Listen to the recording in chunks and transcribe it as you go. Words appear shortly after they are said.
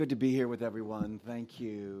Good to be here with everyone. Thank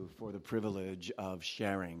you for the privilege of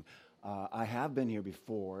sharing. I have been here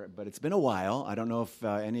before, but it's been a while. I don't know if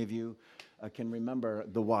any of you can remember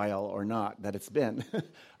the while or not that it's been.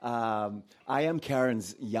 I am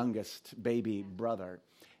Karen's youngest baby brother,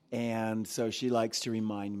 and so she likes to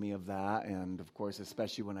remind me of that. And of course,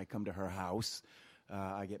 especially when I come to her house,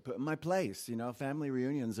 I get put in my place. You know, family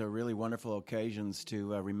reunions are really wonderful occasions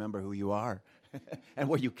to remember who you are and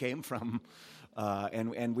where you came from.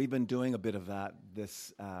 And we've been doing a bit of that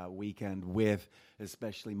this weekend with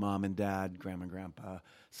especially mom and dad, grandma and grandpa,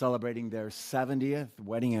 celebrating their 70th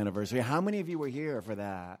wedding anniversary. How many of you were here for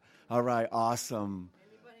that? All right, awesome.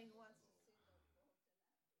 Anybody who wants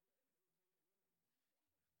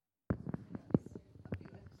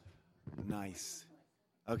to see Nice.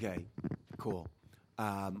 Okay, cool.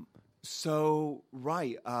 I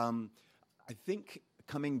think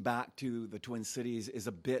coming back to the Twin Cities is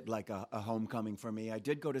a bit like a homecoming for me. I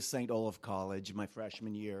did go to St. Olaf College my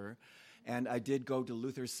freshman year, and I did go to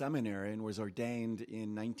Luther Seminary and was ordained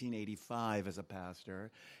in 1985 as a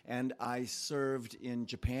pastor, and I served in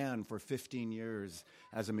Japan for 15 years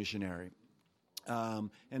as a missionary,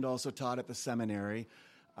 and also taught at the seminary.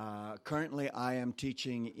 Currently, I am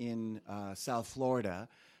teaching in South Florida.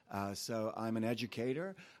 So I'm an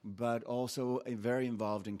educator, but also very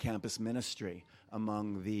involved in campus ministry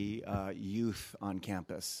among the youth on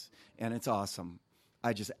campus. And it's awesome.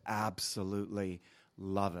 I just absolutely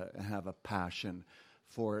love it and have a passion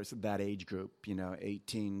for that age group,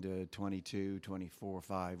 18 to 22, 24,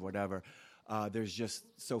 5, whatever. There's just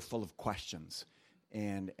so full of questions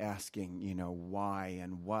and asking, why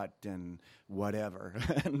and what and whatever.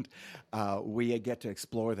 And we get to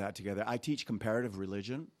explore that together. I teach comparative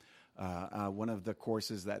religion. One of the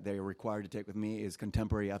courses that they're required to take with me is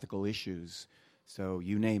contemporary ethical issues. So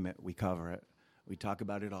you name it, we cover it. We talk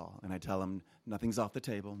about it all. And I tell them nothing's off the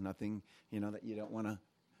table, nothing, that you don't want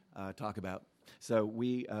to talk about. So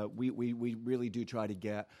we really do try to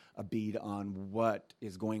get a bead on what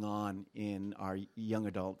is going on in our young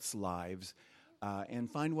adults' lives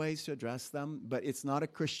and find ways to address them. But it's not a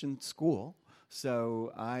Christian school.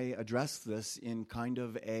 So I address this in kind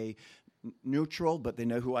of a neutral, but they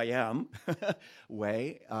know who I am,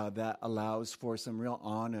 way that allows for some real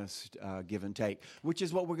honest give and take, which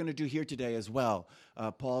is what we're going to do here today as well.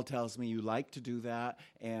 Paul tells me you like to do that,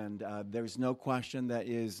 and there's no question that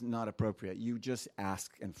is not appropriate. You just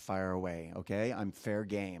ask and fire away, okay? I'm fair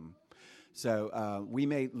game. So we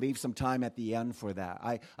may leave some time at the end for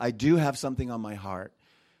that. I do have something on my heart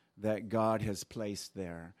that God has placed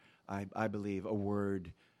there. I believe a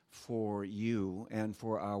word for you and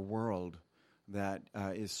for our world that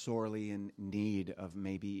is sorely in need of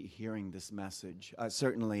maybe hearing this message.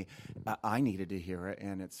 Certainly, I needed to hear it,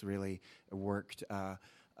 and it's really worked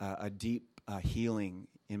a deep healing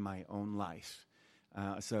in my own life.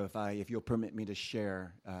 So if you'll permit me to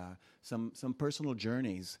share some personal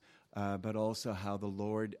journeys, but also how the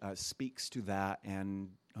Lord speaks to that and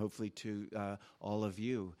hopefully to all of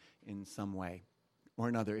you in some way or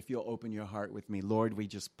another. If you'll open your heart with me, Lord, we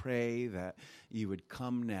just pray that you would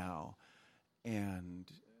come now, and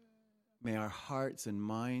may our hearts and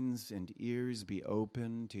minds and ears be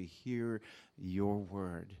open to hear your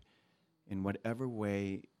word in whatever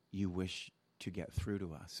way you wish to get through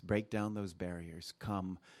to us. Break down those barriers.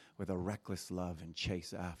 Come with a reckless love and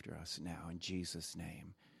chase after us now. In Jesus'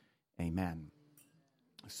 name, amen.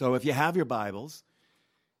 So if you have your Bibles,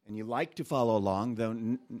 and you like to follow along,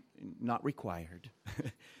 though not required,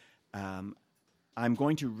 I'm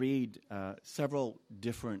going to read several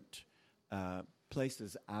different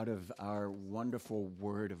places out of our wonderful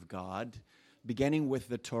Word of God, beginning with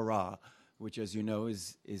the Torah, which, as you know,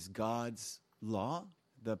 is God's law,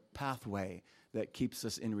 the pathway that keeps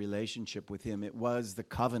us in relationship with Him. It was the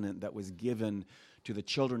covenant that was given to the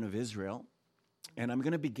children of Israel. And I'm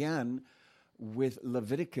going to begin with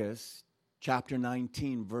Leviticus chapter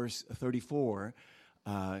 19, verse 34.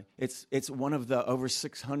 It's one of the over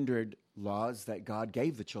 600 laws that God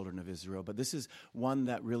gave the children of Israel, but this is one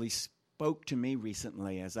that really spoke to me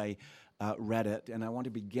recently as I read it, and I want to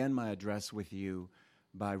begin my address with you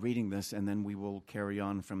by reading this, and then we will carry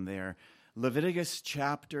on from there. Leviticus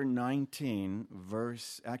chapter 19,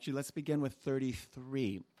 let's begin with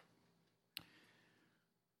 33.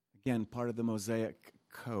 Again, part of the Mosaic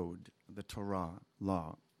Code, the Torah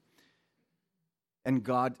law. And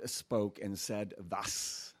God spoke and said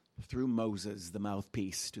thus, through Moses, the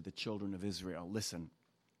mouthpiece, to the children of Israel. Listen.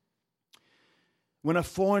 When a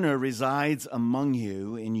foreigner resides among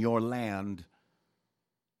you in your land,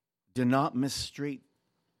 do not mistreat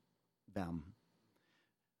them.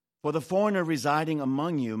 For the foreigner residing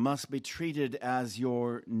among you must be treated as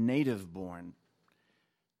your native born.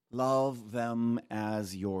 Love them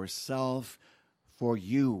as yourself, for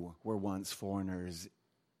you were once foreigners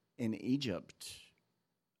in Egypt.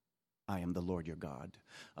 I am the Lord your God.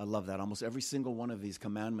 I love that. Almost every single one of these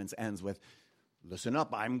commandments ends with, listen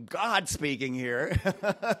up, I'm God speaking here.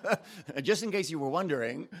 Just in case you were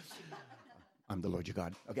wondering, I'm the Lord your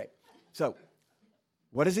God. Okay, so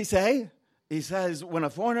what does he say? He says, when a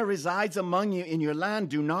foreigner resides among you in your land,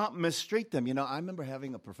 do not mistreat them. You know, I remember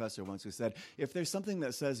having a professor once who said, if there's something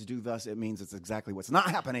that says do thus, it means it's exactly what's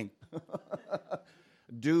not happening.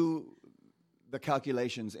 Do the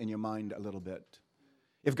calculations in your mind a little bit.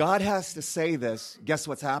 If God has to say this, guess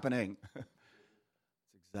what's happening? It's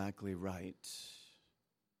exactly right.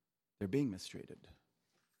 They're being mistreated.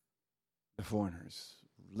 The foreigners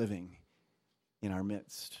living in our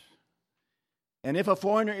midst. And if a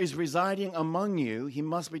foreigner is residing among you, he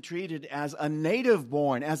must be treated as a native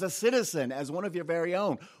born, as a citizen, as one of your very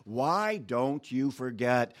own. Why don't you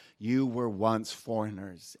forget you were once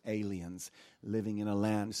foreigners, aliens, living in a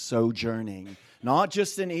land, sojourning, not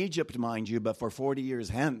just in Egypt, mind you, but for 40 years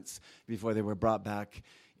hence, before they were brought back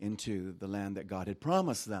into the land that God had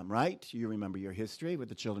promised them, right? You remember your history with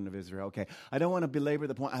the children of Israel. Okay, I don't want to belabor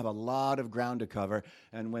the point. I have a lot of ground to cover.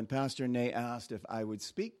 And when Pastor Nate asked if I would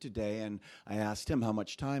speak today, and I asked him how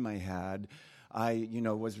much time I had, I,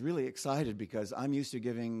 was really excited because I'm used to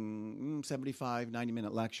giving 75,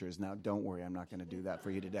 90-minute lectures. Now, don't worry, I'm not going to do that for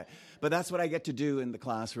you today. But that's what I get to do in the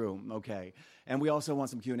classroom, okay? And we also want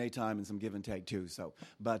some Q&A time and some give and take, too. So,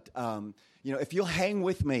 but, if you'll hang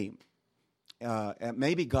with me,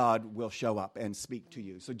 maybe God will show up and speak to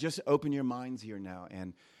you. So just open your minds here now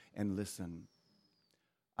and listen.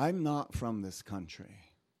 I'm not from this country.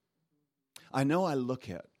 I know I look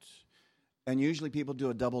it. And usually people do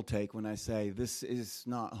a double take when I say, this is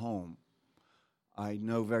not home. I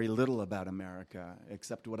know very little about America,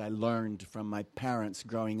 except what I learned from my parents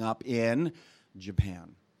growing up in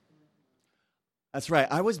Japan. That's right.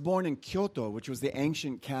 I was born in Kyoto, which was the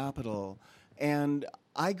ancient capital. And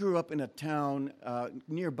I grew up in a town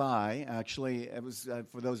nearby, actually. It was,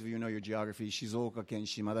 for those of you who know your geography, Shizuoka-ken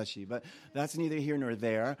Shimadashi, but that's neither here nor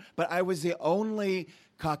there. But I was the only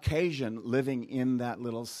Caucasian living in that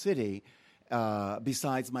little city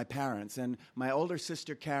besides my parents. And my older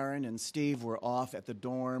sister Karen and Steve were off at the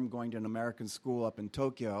dorm going to an American school up in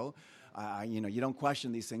Tokyo. You don't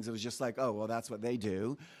question these things. It was just like, oh, well, that's what they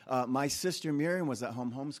do. My sister Miriam was at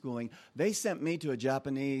home homeschooling. They sent me to a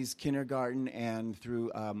Japanese kindergarten and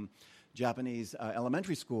through Japanese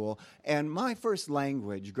elementary school. And my first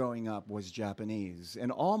language growing up was Japanese.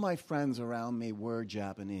 And all my friends around me were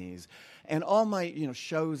Japanese. And all my,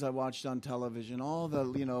 shows I watched on television, all the,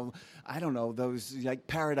 those like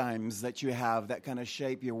paradigms that you have that kind of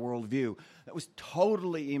shape your worldview, that was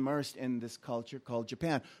totally immersed in this culture called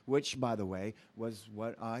Japan, which, by the way, was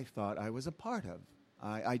what I thought I was a part of.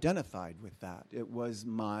 I identified with that. It was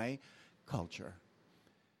my culture.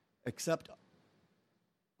 Except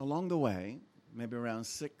along the way, maybe around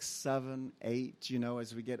 6, 7, 8,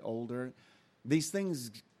 as we get older, these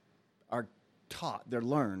things are taught, they're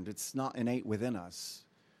learned. It's not innate within us.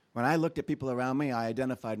 When I looked at people around me, I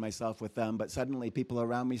identified myself with them, but suddenly people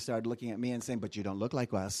around me started looking at me and saying, but you don't look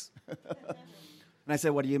like us. And I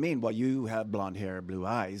said, what do you mean? Well, you have blonde hair, blue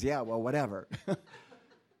eyes. Yeah, well, whatever.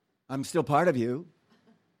 I'm still part of you.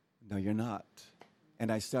 No, you're not.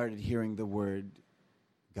 And I started hearing the word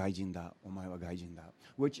gaijin da, omae wa gaijin da,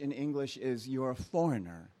 which in English is you're a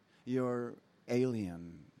foreigner, you're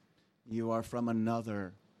alien, you are from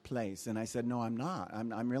another place. And I said, no, I'm not.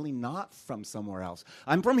 I'm really not from somewhere else.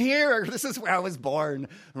 I'm from here. This is where I was born,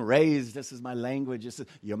 raised. This is my language.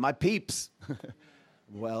 You're my peeps.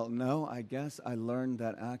 Well, no, I guess I learned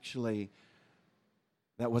that actually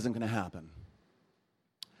that wasn't going to happen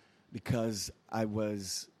because I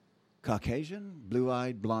was Caucasian,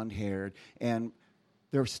 blue-eyed, blonde-haired, and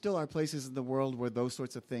there still are places in the world where those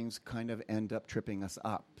sorts of things kind of end up tripping us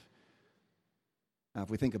up. Now, if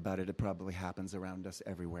we think about it, it probably happens around us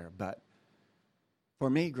everywhere. But for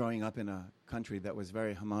me, growing up in a country that was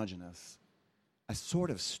very homogenous, I sort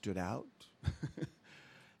of stood out.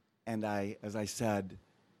 And I, as I said,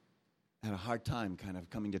 had a hard time kind of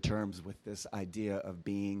coming to terms with this idea of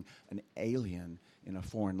being an alien in a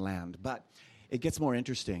foreign land. But it gets more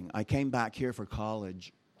interesting. I came back here for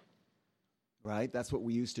college, right? That's what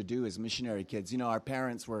we used to do as missionary kids. Our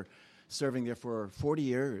parents were serving there for 40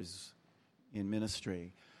 years in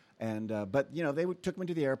ministry. And but they took me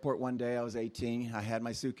to the airport one day. I was 18. I had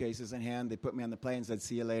my suitcases in hand. They put me on the plane and said,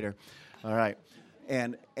 see you later. All right.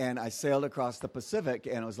 And I sailed across the Pacific,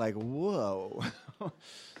 and it was like, whoa.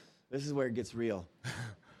 This is where it gets real.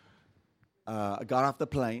 I got off the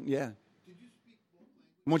plane. Yeah.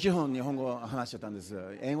 もちろん日本語を話しちゃったんです。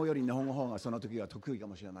英語より日本語の方がその時は得意か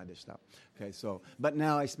もしれないでした。Okay, so, but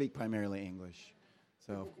now I speak primarily English.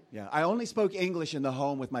 So, yeah, I only spoke English in the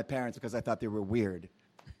home with my parents because I thought they were weird.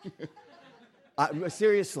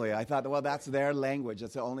 Seriously, I thought, well, that's their language.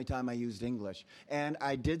 That's the only time I used English. And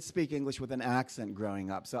I did speak English with an accent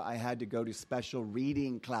growing up, so I had to go to special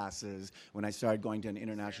reading classes when I started going to an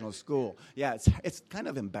international school. Yeah, it's kind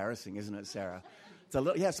of embarrassing, isn't it, Sarah? It's a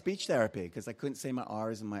little, yeah, speech therapy, because I couldn't say my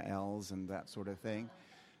R's and my L's and that sort of thing.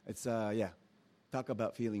 It's, yeah, talk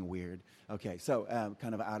about feeling weird. Okay, so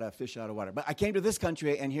kind of fish out of water. But I came to this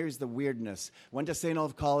country, and here's the weirdness. Went to St.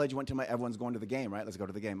 Olaf College, everyone's going to the game, right? Let's go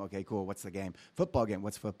to the game. Okay, cool, what's the game? Football game,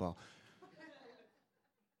 what's football?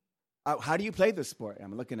 How do you play this sport?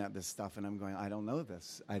 I'm looking at this stuff, and I'm going, I don't know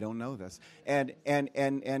this. And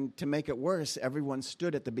to make it worse, everyone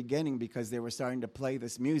stood at the beginning because they were starting to play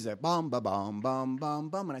this music. Bum, ba, bum, bum, bum,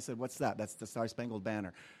 bum. And I said, what's that? That's the Star-Spangled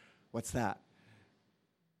Banner. What's that?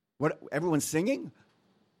 What? Everyone's singing?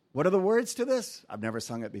 What are the words to this? I've never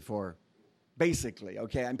sung it before. Basically,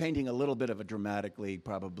 okay, I'm painting a little bit of a dramatically,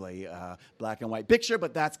 probably black and white picture,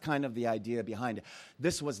 but that's kind of the idea behind it.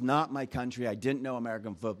 This was not my country. I didn't know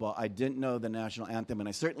American football. I didn't know the national anthem, and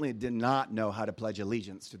I certainly did not know how to pledge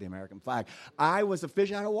allegiance to the American flag. I was a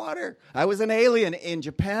fish out of water. I was an alien in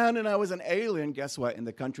Japan, and I was an alien, guess what, in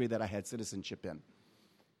the country that I had citizenship in.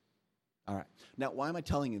 All right. Now, why am I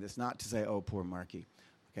telling you this? Not to say, oh, poor Marky.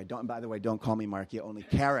 Okay, by the way, don't call me Marky. Only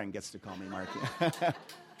Karen gets to call me Marky.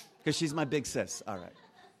 Because she's my big sis. All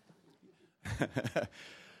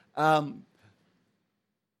right.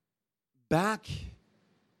 Back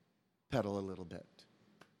pedal a little bit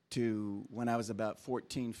to when I was about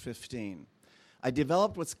 14, 15. I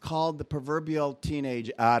developed what's called the proverbial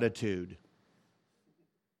teenage attitude.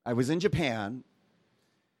 I was in Japan,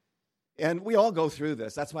 and we all go through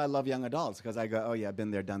this. That's why I love young adults, because I go, oh, yeah, I've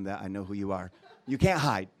been there, done that. I know who you are. You can't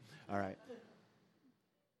hide. All right.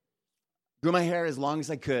 Grew my hair as long as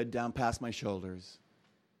I could, down past my shoulders.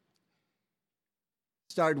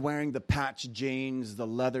 Started wearing the patch jeans, the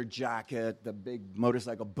leather jacket, the big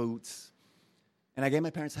motorcycle boots. And I gave my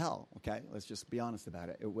parents hell, okay? Let's just be honest about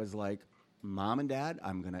it. It was like, Mom and Dad,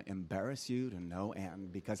 I'm going to embarrass you to no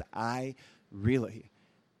end because I really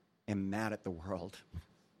am mad at the world.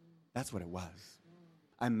 That's what it was.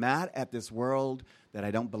 I'm mad at this world that I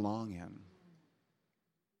don't belong in.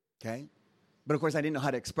 Okay? But, of course, I didn't know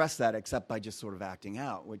how to express that except by just sort of acting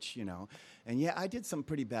out, which, you know. And, yeah, I did some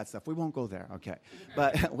pretty bad stuff. We won't go there, okay.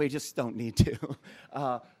 But we just don't need to.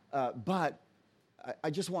 But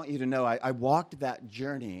I just want you to know I walked that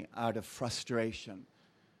journey out of frustration,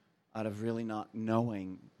 out of really not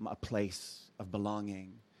knowing a place of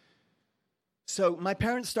belonging. So my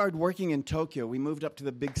parents started working in Tokyo. We moved up to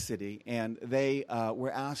the big city, and they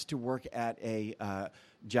were asked to work at a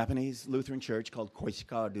Japanese Lutheran church called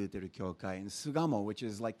Koishikawa Lutheran Kyokai in Sugamo, which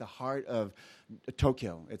is like the heart of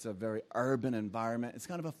Tokyo. It's a very urban environment. It's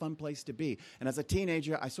kind of a fun place to be. And as a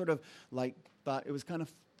teenager, I sort of like thought it was kind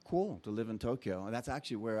of cool to live in Tokyo. And that's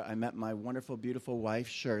actually where I met my wonderful, beautiful wife,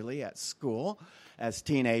 Shirley, at school as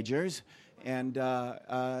teenagers. And,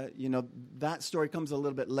 you know, that story comes a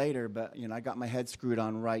little bit later, but, you know, I got my head screwed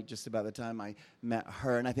on right just about the time I met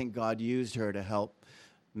her, and I think God used her to help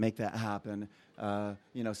make that happen.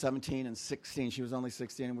 You know, 17 and 16, she was only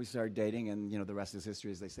 16, and we started dating, and, you know, the rest is history,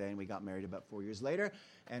 as they say, and we got married about 4 years later,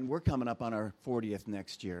 and we're coming up on our 40th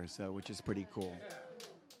next year, so which is pretty cool,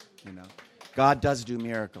 you know. God does do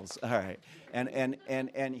miracles, all right,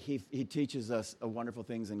 and he teaches us wonderful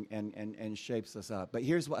things and shapes us up. But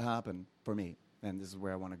here's what happened for me, and this is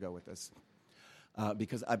where I want to go with this,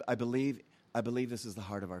 because I believe this is the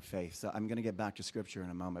heart of our faith. So I'm going to get back to Scripture in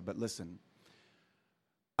a moment, but listen.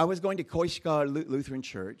 I was going to Koishikawa Lutheran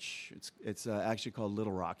Church. It's actually called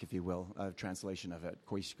Little Rock, if you will, a translation of it,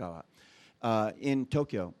 Koishikawa, in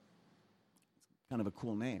Tokyo. It's kind of a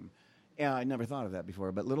cool name. Yeah, I never thought of that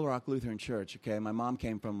before, but Little Rock Lutheran Church, okay? My mom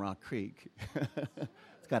came from Rock Creek.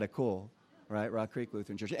 It's kind of cool, right? Rock Creek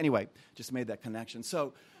Lutheran Church. Anyway, just made that connection.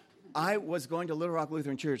 So I was going to Little Rock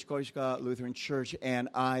Lutheran Church, Koishikawa Lutheran Church, and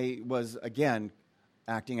I was, again,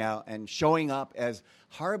 acting out and showing up as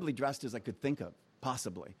horribly dressed as I could think of,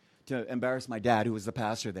 possibly, to embarrass my dad, who was the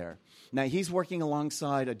pastor there. Now, he's working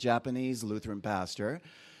alongside a Japanese Lutheran pastor,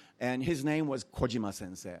 and his name was Kojima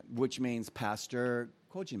Sensei, which means Pastor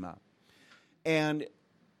Kojima. And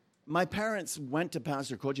my parents went to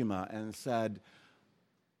Pastor Kojima and said,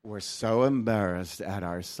 we're so embarrassed at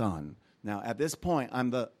our son. Now, at this point,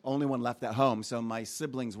 I'm the only one left at home, so my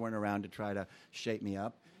siblings weren't around to try to shape me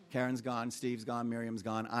up. Karen's gone, Steve's gone, Miriam's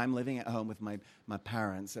gone. I'm living at home with my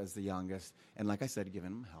parents as the youngest. And like I said,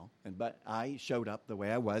 giving them hell. But I showed up the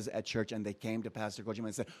way I was at church, and they came to Pastor Kojima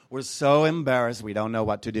and said, we're so embarrassed, we don't know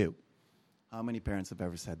what to do. How many parents have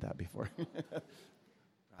ever said that before?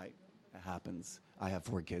 Right? It happens. I have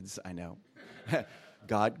 4 kids, I know.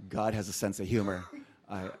 God has a sense of humor.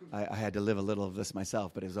 I had to live a little of this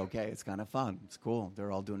myself, but it was okay. It's kind of fun. It's cool.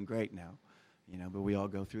 They're all doing great now. But we all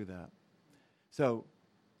go through that. So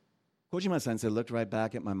Kojima Sensei looked right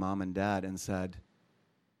back at my mom and dad and said,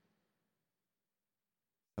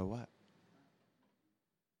 so what?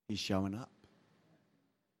 He's showing up.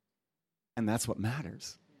 And that's what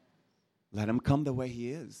matters. Let him come the way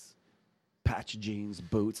he is. Patch jeans,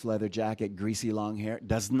 boots, leather jacket, greasy long hair.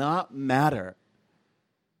 Does not matter.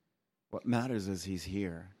 What matters is he's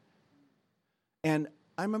here. And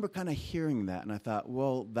I remember kind of hearing that, and I thought,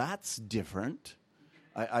 well, that's different.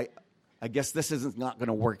 I guess this isn't not going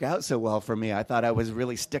to work out so well for me. I thought I was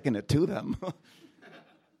really sticking it to them.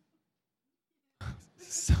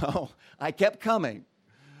 So I kept coming.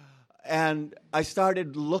 And I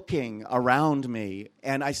started looking around me,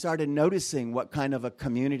 and I started noticing what kind of a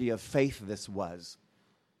community of faith this was.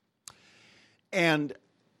 And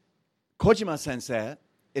Kojima Sensei,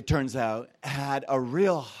 it turns out, had a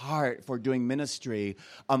real heart for doing ministry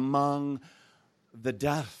among the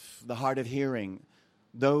deaf, the hard of hearing,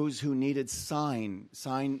 those who needed sign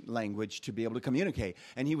language to be able to communicate.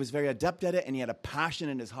 And he was very adept at it, and he had a passion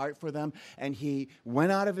in his heart for them, and he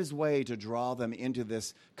went out of his way to draw them into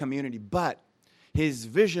this community. But his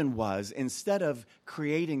vision was, instead of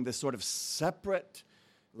creating this sort of separate,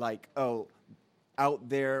 out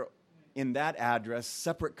there in that address,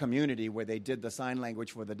 separate community where they did the sign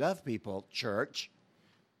language for the deaf people, church,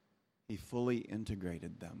 he fully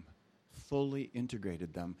integrated them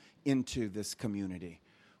into this community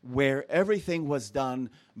where everything was done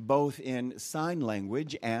both in sign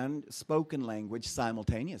language and spoken language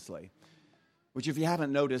simultaneously. Which, if you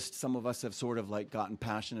haven't noticed, some of us have sort of gotten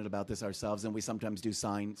passionate about this ourselves, and we sometimes do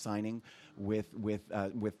signing with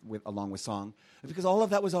along with song, because all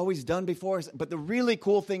of that was always done before us. But the really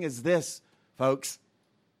cool thing is this, folks: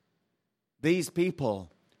 these people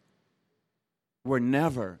were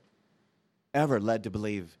never, ever led to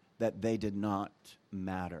believe that they did not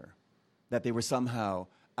matter, that they were somehow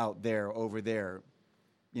out there, over there,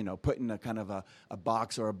 put in a kind of a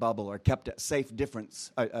box or a bubble, or kept at safe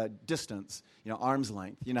distance, arm's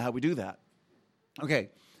length. You know how we do that. Okay.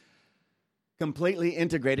 Completely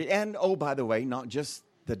integrated. And, oh, by the way, not just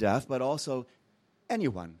the deaf, but also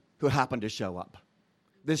anyone who happened to show up.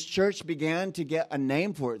 This church began to get a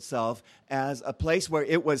name for itself as a place where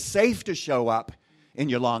it was safe to show up in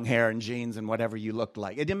your long hair and jeans and whatever you looked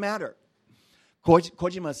like. It didn't matter.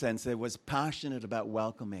 Kojima Sensei was passionate about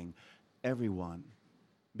welcoming everyone,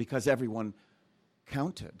 because everyone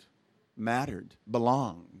counted, mattered,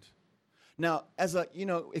 belonged. Now,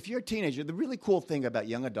 if you're a teenager, the really cool thing about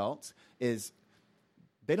young adults is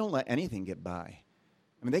they don't let anything get by.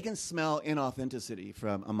 I mean, they can smell inauthenticity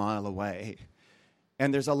from a mile away.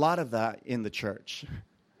 And there's a lot of that in the church,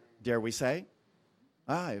 dare we say?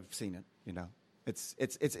 I've seen it,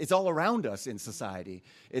 It's all around us in society.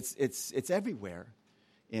 It's everywhere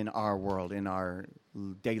in our world, in our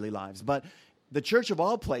daily lives. But the church of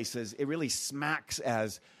all places, it really smacks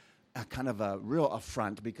as a kind of a real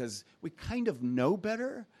affront, because we kind of know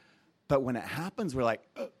better, but when it happens, we're like,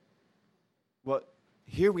 ugh. Well,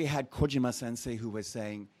 here we had Kojima Sensei who was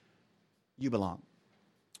saying, you belong.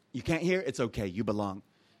 You can't hear? It's okay, you belong.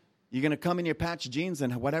 You're going to come in your patch jeans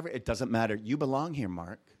and whatever, it doesn't matter. You belong here,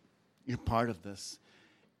 Mark. You're part of this.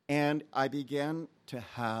 And I began to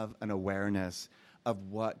have an awareness of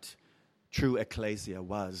what true ecclesia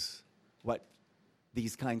was, what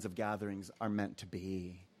these kinds of gatherings are meant to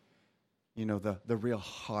be. The real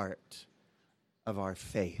heart of our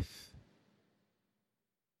faith.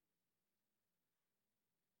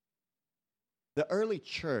 The early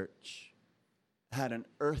church had an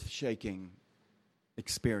earth-shaking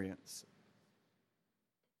experience.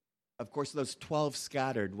 Of course, those 12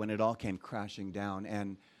 scattered when it all came crashing down,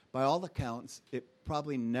 and by all accounts, it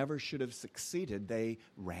probably never should have succeeded. They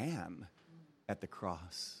ran at the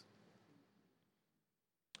cross.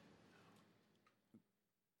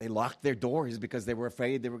 They locked their doors because they were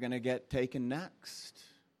afraid they were going to get taken next.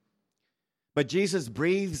 But Jesus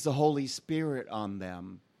breathes the Holy Spirit on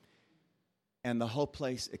them, and the whole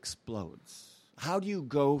place explodes. How do you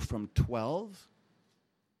go from 12,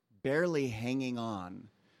 barely hanging on,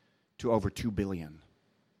 to over 2 billion?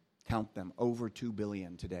 Count them, over 2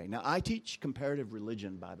 billion today. Now, I teach comparative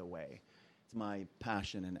religion, by the way. It's my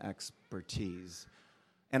passion and expertise.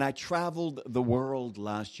 And I traveled the world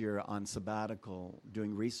last year on sabbatical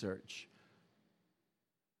doing research.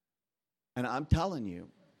 And I'm telling you,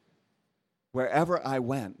 wherever I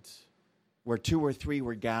went, where 2 or 3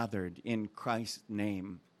 were gathered in Christ's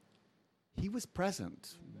name, he was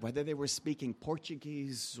present, whether they were speaking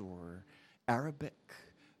Portuguese or Arabic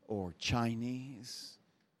or Chinese.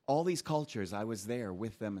 All these cultures, I was there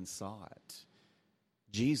with them and saw it.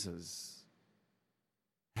 Jesus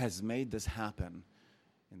has made this happen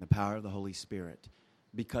in the power of the Holy Spirit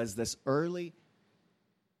because this early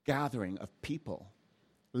gathering of people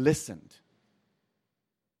listened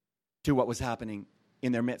to what was happening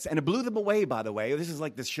in their midst. And it blew them away, by the way.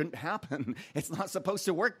 This shouldn't happen. It's not supposed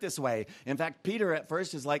to work this way. In fact, Peter at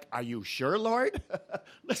first is like, are you sure, Lord?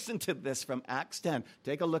 Listen to this from Acts 10.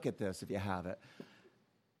 Take a look at this if you have it.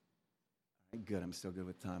 Good, I'm still good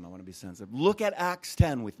with time. I want to be sensitive. Look at Acts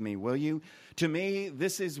 10 with me, will you? To me,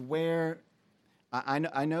 this is where,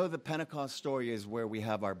 I know the Pentecost story is where we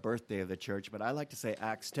have our birthday of the church, but I like to say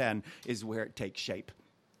Acts 10 is where it takes shape.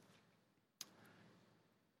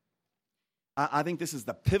 I think this is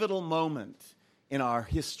the pivotal moment in our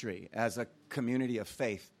history as a community of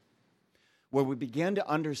faith where we begin to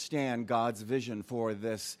understand God's vision for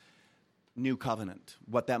this new covenant,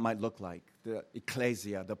 what that might look like, the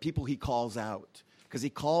ecclesia, the people he calls out, because he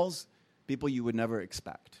calls people you would never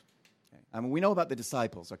expect. Okay? I mean, we know about the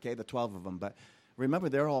disciples, okay, the 12 of them, but remember,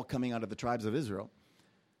 they're all coming out of the tribes of Israel.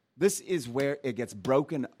 This is where it gets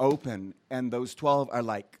broken open, and those 12 are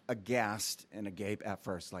like aghast and agape at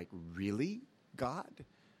first, like, really, God?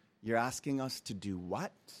 You're asking us to do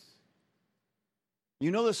what?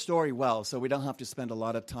 You know the story well, so we don't have to spend a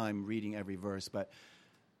lot of time reading every verse, but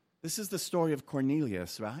this is the story of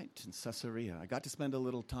Cornelius, right, in Caesarea. I got to spend a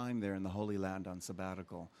little time there in the Holy Land on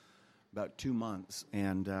sabbatical, about 2 months,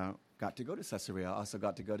 and got to go to Caesarea. I also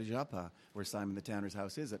got to go to Joppa, where Simon the Tanner's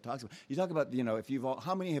house is. It talks about, you talk about, if you've all,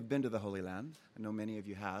 how many have been to the Holy Land? I know many of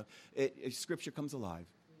you have. Scripture comes alive.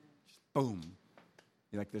 Just boom.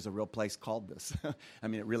 You're like, there's a real place called this. I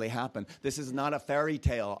mean, it really happened. This is not a fairy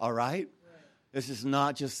tale, all right? This is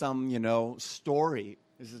not just some, story.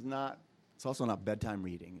 This is not, it's also not bedtime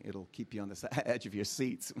reading. It'll keep you on the edge of your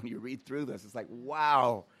seats when you read through this. It's like,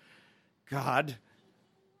 wow, God,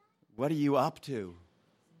 what are you up to?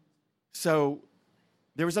 So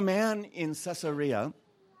there was a man in Caesarea.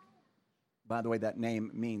 By the way, that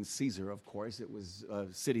name means Caesar, of course. It was a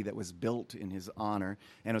city that was built in his honor,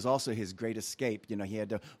 and it was also his great escape. He had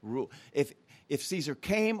to rule. If Caesar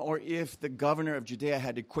came or if the governor of Judea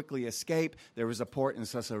had to quickly escape, there was a port in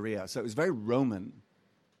Caesarea. So it was very Roman.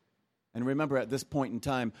 And remember, at this point in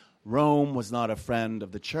time, Rome was not a friend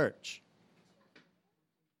of the church.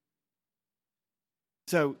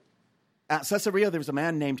 So at Caesarea, there was a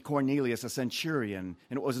man named Cornelius, a centurion,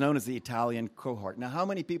 and it was known as the Italian cohort. Now, how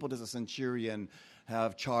many people does a centurion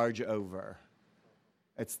have charge over?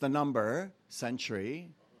 It's the number,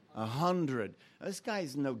 century, 100. This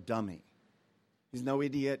guy's no dummy. He's no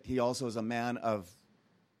idiot. He also is a man of,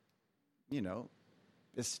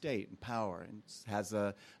 estate and power, and has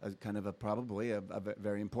a kind of probably a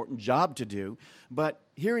very important job to do. But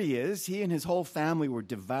here he is. He and his whole family were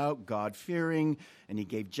devout, God-fearing, and he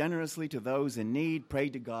gave generously to those in need,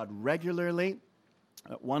 prayed to God regularly.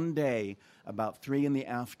 One day, about 3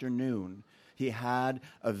 p.m, he had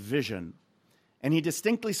a vision, and he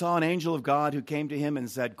distinctly saw an angel of God who came to him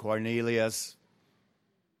and said, Cornelius.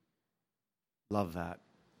 Love that.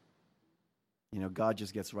 God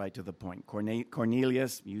just gets right to the point.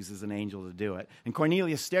 Cornelius uses an angel to do it. And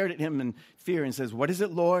Cornelius stared at him in fear and says, What is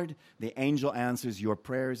it, Lord? The angel answers, Your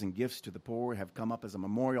prayers and gifts to the poor have come up as a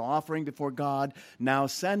memorial offering before God. Now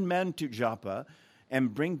send men to Joppa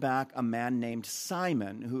and bring back a man named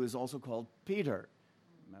Simon, who is also called Peter.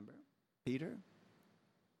 Remember? Peter?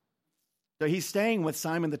 So he's staying with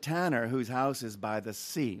Simon the tanner, whose house is by the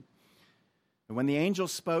sea. And when the angel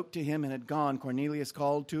spoke to him and had gone, Cornelius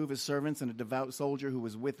called 2 of his servants and a devout soldier who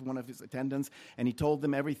was with one of his attendants, and he told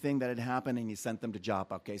them everything that had happened, and he sent them to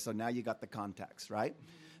Joppa. Okay, so now you got the context, right?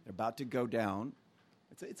 They're about to go down.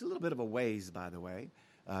 It's a little bit of a ways, by the way,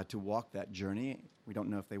 to walk that journey. We don't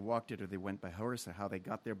know if they walked it or they went by horse or how they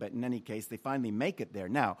got there, but in any case, they finally make it there.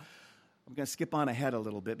 Now, I'm going to skip on ahead a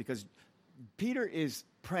little bit because Peter is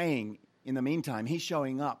praying in the meantime. He's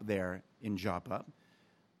showing up there in Joppa.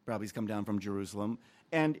 Probably he's come down from Jerusalem,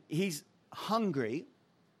 and he's hungry,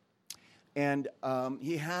 and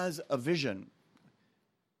he has a vision.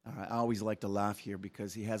 I always like to laugh here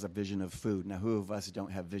because he has a vision of food. Now, who of us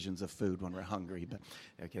don't have visions of food when we're hungry? But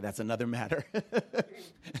okay, that's another matter.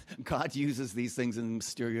 God uses these things in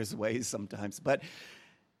mysterious ways sometimes. But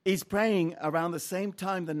He's praying around the same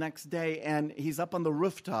time the next day, and he's up on the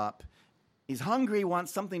rooftop. He's hungry,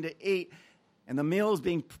 wants something to eat, and the meal is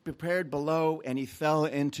being prepared below, and he fell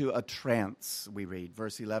into a trance, we read,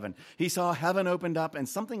 verse 11. He saw heaven opened up and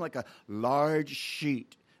something like a large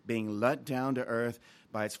sheet being let down to earth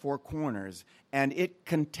by its four corners, and it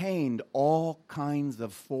contained all kinds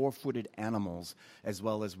of four-footed animals, as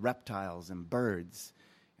well as reptiles and birds.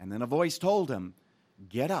 And then a voice told him,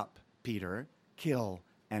 "Get up, Peter, kill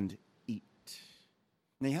and eat."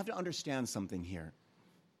 Now you have to understand something here.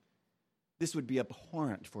 This would be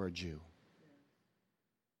abhorrent for a Jew.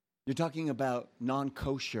 You're talking about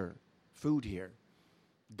non-kosher food here.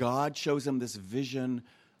 God shows him this vision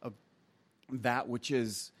of that which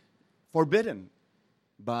is forbidden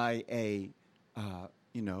by a,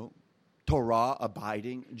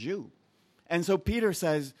 Torah-abiding Jew. And so Peter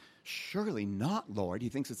says, "Surely not, Lord." He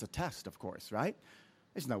thinks it's a test, of course, right?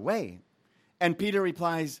 There's no way. And Peter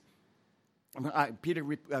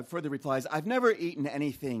further replies, "I've never eaten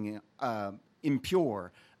anything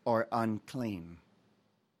impure or unclean.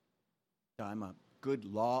 I'm a good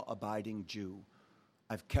law-abiding Jew.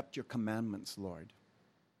 I've kept your commandments, Lord."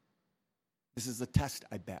 This is a test,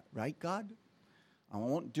 I bet, right, God? I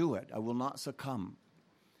won't do it. I will not succumb.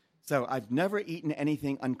 So I've never eaten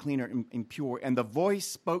anything unclean or impure. And the voice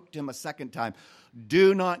spoke to him a second time,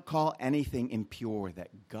 "Do not call anything impure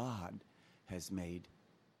that God has made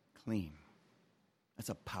clean." That's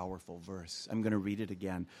a powerful verse. I'm going to read it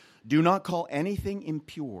again. "Do not call anything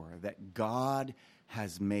impure that God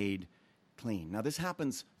has made clean." Now, this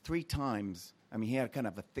happens 3 times. I mean, he had kind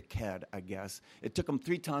of a thick head, I guess. It took him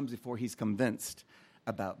 3 times before he's convinced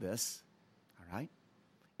about this. All right?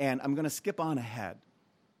 And I'm going to skip on ahead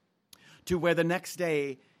to where the next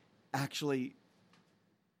day while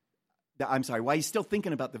he's still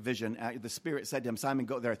thinking about the vision, the Spirit said to him, "Simon,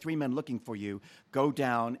 go. There are 3 men looking for you. Go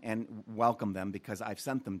down and welcome them because I've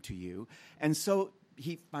sent them to you." And so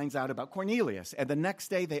he finds out about Cornelius. And the next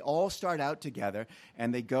day, they all start out together,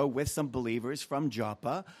 and they go with some believers from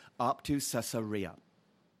Joppa up to Caesarea.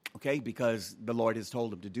 Okay, because the Lord has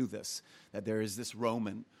told him to do this, that there is this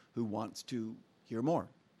Roman who wants to hear more.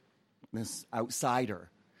 This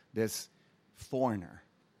outsider, this foreigner.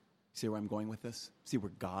 See where I'm going with this? See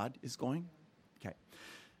where God is going? Okay.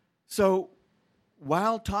 So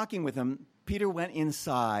while talking with him, Peter went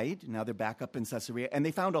inside. Now they're back up in Caesarea, and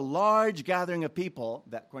they found a large gathering of people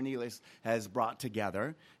that Cornelius has brought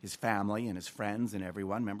together, his family and his friends and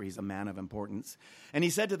everyone. Remember, he's a man of importance. And he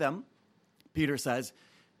said to them, Peter says,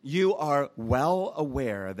 "You are well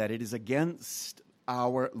aware that it is against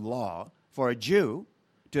our law for a Jew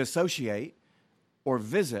to associate or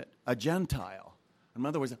visit a Gentile." In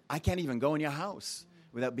other words, I can't even go in your house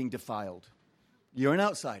without being defiled. You're an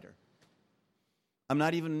outsider. I'm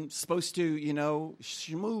not even supposed to,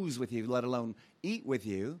 schmooze with you, let alone eat with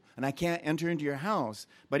you, and I can't enter into your house.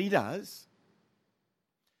 But he does.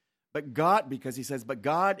 Because he says, "But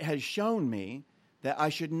God has shown me that I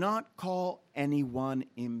should not call anyone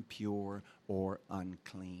impure or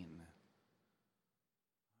unclean."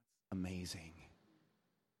 Amazing.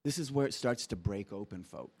 This is where it starts to break open,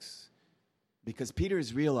 folks. Because Peter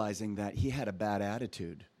is realizing that he had a bad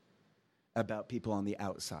attitude about people on the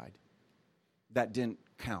outside. That didn't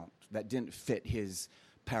count. That didn't fit his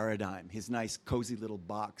paradigm, his nice, cozy little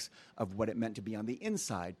box of what it meant to be on the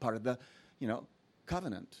inside, part of the,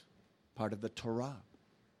 covenant, part of the Torah,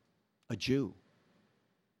 a Jew.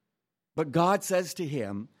 But God says to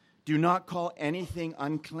him, "Do not call anything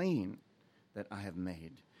unclean that I have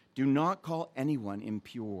made. Do not call anyone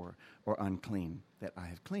impure or unclean that I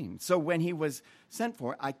have cleaned." So when I was sent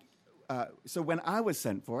for,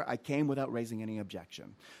 I came without raising any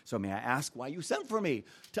objection. So may I ask why you sent for me?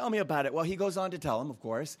 Tell me about it. Well, he goes on to tell him, of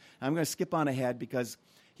course. I'm going to skip on ahead because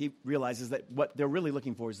he realizes that what they're really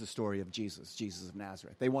looking for is the story of Jesus of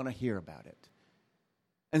Nazareth. They want to hear about it.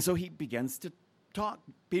 And so he begins to talk.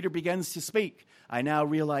 Peter begins to speak. "I now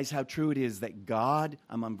realize how true it is that God,"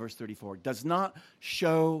 I'm on verse 34, "does not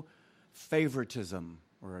show favoritism,"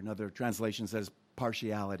 or another translation says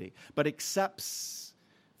partiality, "but accepts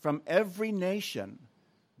from every nation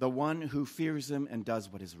the one who fears him and does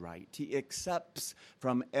what is right." He accepts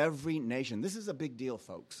from every nation. This is a big deal,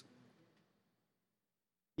 folks.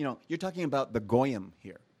 You're talking about the Goyim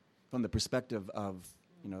here from the perspective of,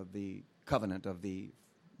 the covenant of the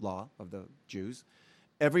law of the Jews.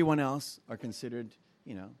 Everyone else are considered,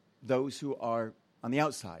 those who are on the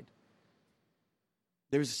outside.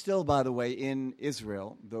 There's still, by the way, in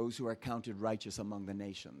Israel, those who are counted righteous among the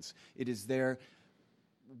nations. It is their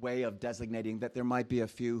way of designating that there might be a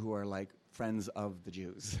few who are like friends of the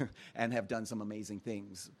Jews and have done some amazing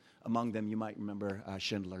things. Among them, you might remember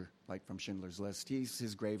Schindler, like from Schindler's List.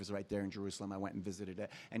 His grave is right there in Jerusalem. I went and visited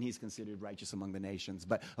it, and he's considered righteous among the nations.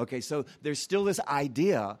 But, okay, so there's still this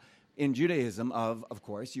idea in Judaism of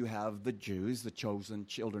course, you have the Jews, the chosen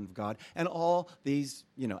children of God, and all these,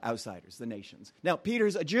 outsiders, the nations. Now,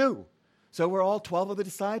 Peter's a Jew, so we're all 12 of the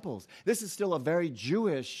disciples. This is still a very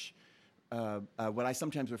Jewish, what I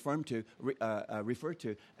sometimes refer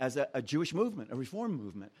to as a Jewish movement, a reform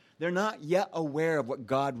movement. They're not yet aware of what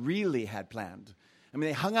God really had planned. I mean,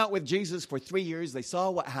 they hung out with Jesus for 3 years. They saw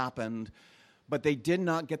what happened, but they did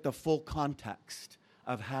not get the full context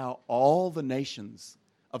of how all the nations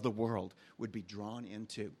of the world would be drawn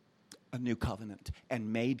into a new covenant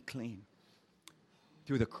and made clean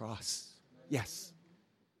through the cross. Yes.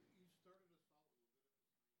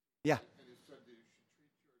 Yeah. And it said that you should treat your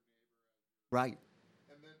neighbor as Right.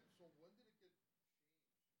 And then, so when did it get changed?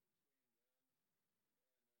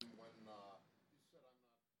 When you said I'm not.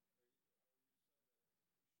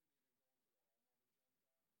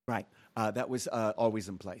 Right. That was always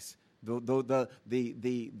in place.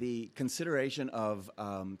 The consideration of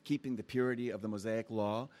keeping the purity of the Mosaic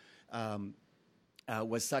law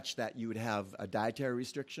was such that you would have dietary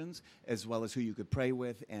restrictions as well as who you could pray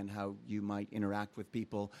with and how you might interact with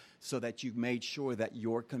people, so that you made sure that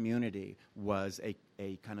your community was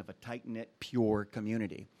a kind of a tight-knit, pure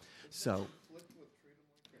community. So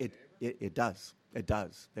it does. It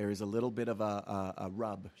does. There is a little bit of a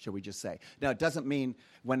rub, shall we just say. Now, it doesn't mean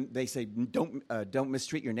when they say don't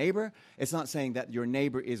mistreat your neighbor, it's not saying that your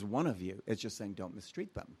neighbor is one of you. It's just saying don't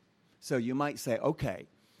mistreat them. So you might say, okay,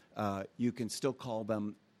 you can still call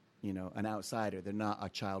them, an outsider. They're not a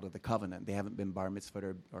child of the covenant. They haven't been bar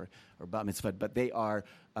mitzvahed or bat mitzvahed, but they are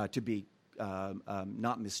to be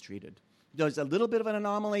not mistreated. There's a little bit of an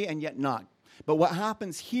anomaly and yet not. But what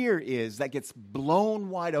happens here is that gets blown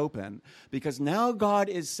wide open, because now God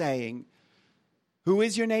is saying, who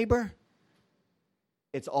is your neighbor?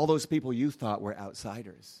 It's all those people you thought were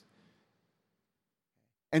outsiders.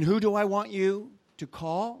 And who do I want you to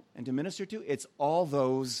call and to minister to? It's all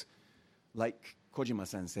those, like Kojima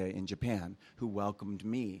Sensei in Japan, who welcomed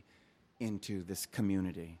me into this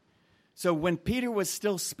community. So when Peter was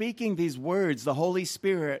still speaking these words, the Holy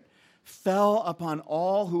Spirit fell upon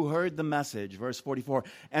all who heard the message, verse 44.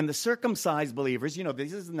 And the circumcised believers,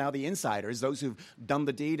 this is now the insiders, those who've done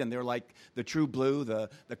the deed, and they're like the true blue, the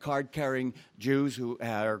card-carrying Jews who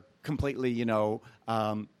are completely,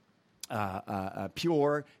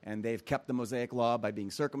 pure, and they've kept the Mosaic law by being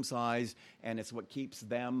circumcised, and it's what keeps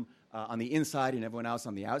them on the inside and everyone else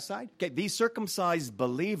on the outside. Okay, these circumcised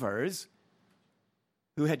believers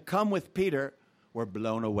who had come with Peter were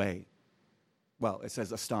blown away. Well, it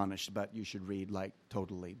says astonished, but you should read like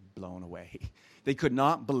totally blown away. They could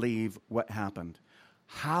not believe what happened.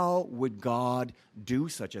 How would God do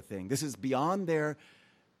such a thing? This is beyond their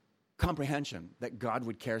comprehension, that God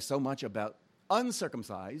would care so much about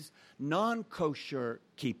uncircumcised, non-kosher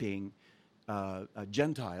keeping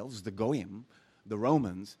Gentiles, the Goyim, the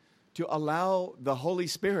Romans, to allow the Holy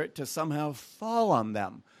Spirit to somehow fall on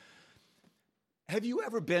them. Have you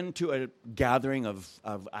ever been to a gathering of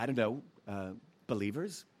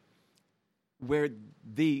believers, where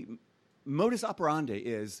the modus operandi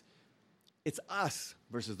is it's us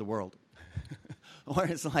versus the world? Or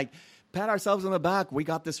it's like, pat ourselves on the back, we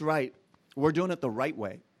got this right. We're doing it the right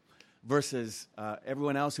way, versus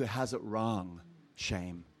everyone else who has it wrong.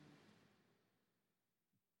 Shame.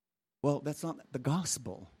 Well, that's not the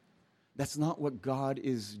gospel. That's not what God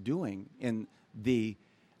is doing in the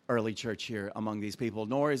early church here among these people,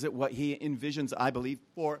 nor is it what he envisions, I believe,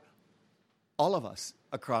 for all of us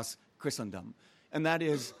across Christendom. And that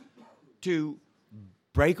is to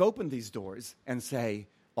break open these doors and say,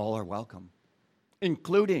 all are welcome,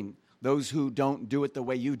 including those who don't do it the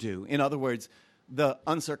way you do. In other words, the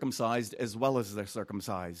uncircumcised as well as the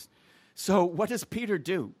circumcised. So what does Peter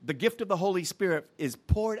do? The gift of the Holy Spirit is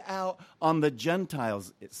poured out on the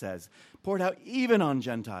Gentiles, it says. Poured out even on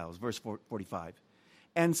Gentiles, verse 45.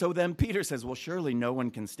 And so then Peter says, well, surely no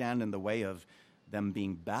one can stand in the way of them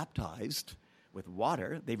being baptized with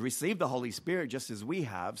water. They've received the Holy Spirit just as we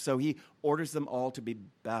have. So he orders them all to be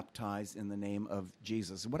baptized in the name of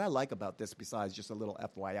Jesus. What I like about this, besides just a little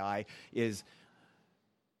FYI, is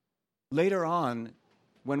later on,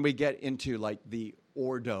 when we get into like the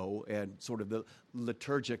ordo and sort of the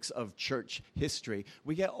liturgics of church history,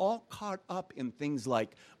 we get all caught up in things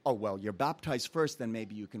like, oh, well, you're baptized first, then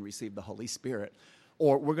maybe you can receive the Holy Spirit.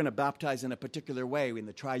 Or we're going to baptize in a particular way in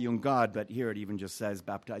the triune God, but here it even just says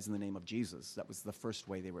baptize in the name of Jesus. That was the first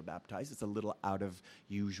way they were baptized. It's a little out of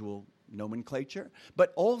usual nomenclature,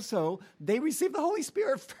 but also they receive the Holy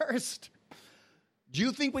Spirit first. Do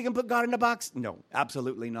you think we can put God in a box? No,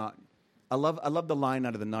 absolutely not. I love the line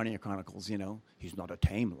out of the Narnia Chronicles, he's not a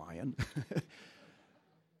tame lion.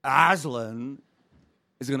 Aslan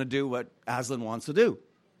is going to do what Aslan wants to do.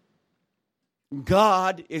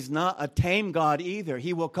 God is not a tame God either.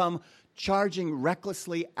 He will come charging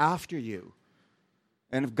recklessly after you.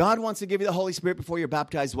 And if God wants to give you the Holy Spirit before you're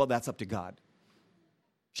baptized, well, that's up to God.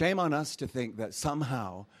 Shame on us to think that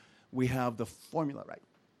somehow we have the formula right,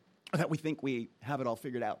 or that we think we have it all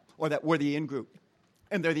figured out, or that we're the in-group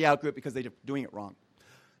and they're the out-group because they're doing it wrong.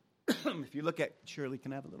 If you look at, Shirley,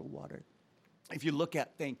 can I have a little water? If you look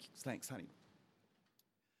at, thanks, honey.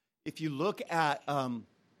 If you look at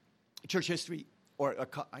church history, or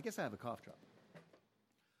I guess I have a cough drop.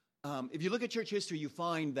 If you look at church history, you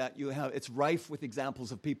find that it's rife with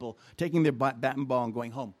examples of people taking their bat and ball and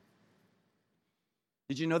going home.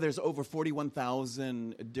 Did you know there's over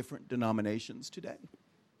 41,000 different denominations today?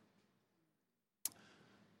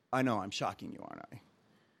 I know, I'm shocking you, aren't I?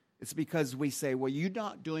 It's because we say, well, you're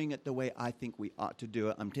not doing it the way I think we ought to do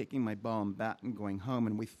it. I'm taking my ball and bat and going home.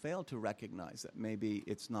 And we fail to recognize that maybe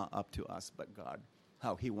it's not up to us, but God,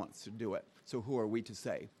 how he wants to do it. So who are we to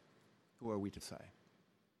say? Who are we to say?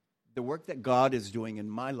 The work that God is doing in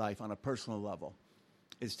my life on a personal level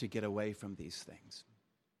is to get away from these things.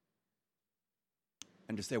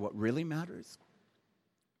 And to say what really matters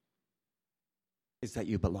is that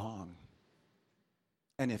you belong.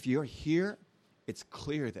 And if you're here, it's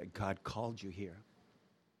clear that God called you here.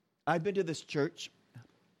 I've been to this church.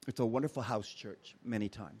 It's a wonderful house church many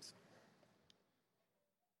times.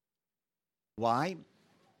 Why?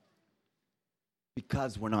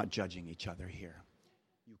 Because we're not judging each other here.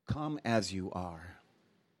 You come as you are.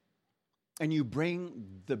 And you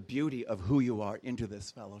bring the beauty of who you are into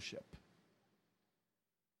this fellowship.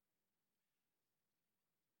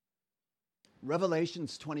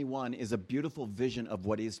 Revelations 21 is a beautiful vision of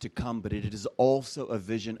what is to come, but it is also a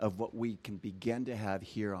vision of what we can begin to have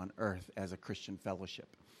here on earth as a Christian fellowship.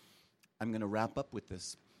 I'm going to wrap up with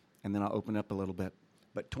this, and then I'll open up a little bit.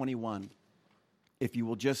 But 21, if you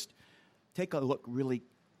will just take a look really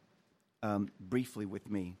briefly with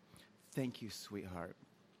me. Thank you, sweetheart.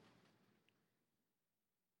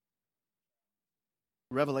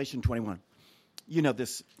 Revelation 21. You know,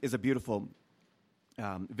 this is a beautiful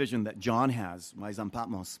vision that John has, Myzon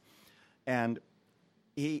Patmos. And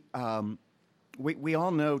he, we all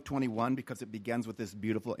know 21 because it begins with this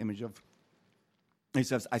beautiful image of, he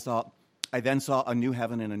says, I then saw a new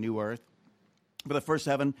heaven and a new earth. For the first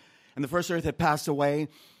heaven and the first earth had passed away.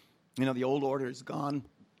 You know, the old order is gone.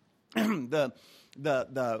 the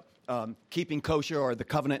keeping kosher or the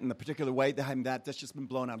covenant in the particular way, that's just been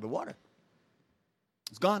blown out of the water.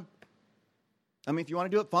 It's gone. I mean, if you want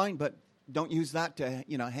to do it, fine, but don't use that to,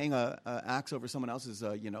 hang a axe over someone else's,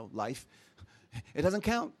 life. It doesn't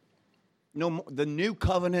count. No, the new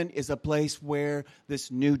covenant is a place where this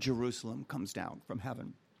new Jerusalem comes down from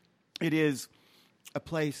heaven. It is a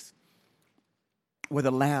place where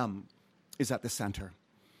the Lamb is at the center.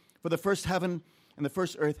 For the first heaven and the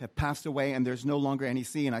first earth have passed away, and there's no longer any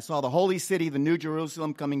sea. And I saw the holy city, the new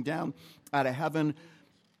Jerusalem, coming down out of heaven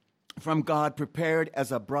from God, prepared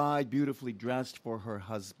as a bride beautifully dressed for her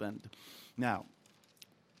husband. Now,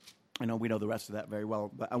 I know we know the rest of that very well,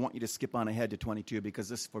 but I want you to skip on ahead to 22 because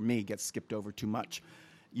this, for me, gets skipped over too much.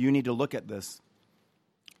 You need to look at this.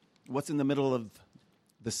 What's in the middle of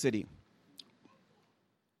the city?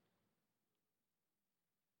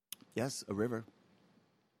 Yes, a river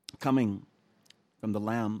coming from the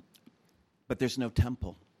Lamb, but there's no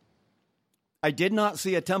temple. I did not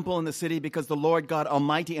see a temple in the city because the Lord God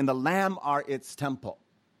Almighty and the Lamb are its temple.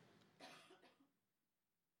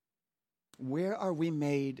 Where are we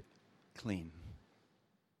made clean?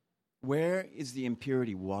 Where is the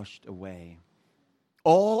impurity washed away?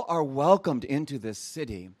 All are welcomed into this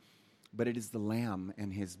city, but it is the Lamb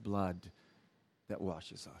and his blood that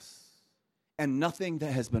washes us. And nothing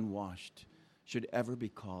that has been washed should ever be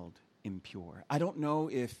called impure. I don't know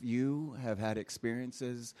if you have had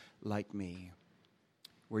experiences like me,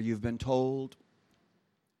 where you've been told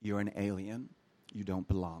you're an alien, you don't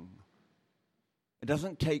belong. It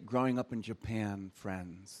doesn't take growing up in Japan,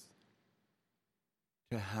 friends,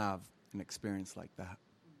 to have an experience like that.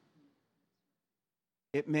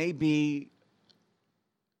 It may be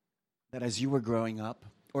that as you were growing up,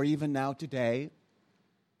 or even now today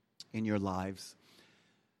in your lives,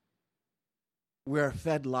 we're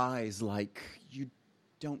fed lies like you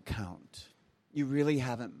don't count. You really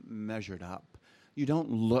haven't measured up. You don't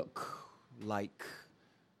look like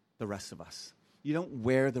the rest of us. You don't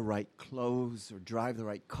wear the right clothes or drive the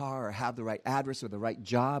right car or have the right address or the right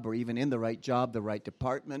job or even in the right job, the right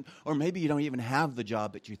department. Or maybe you don't even have the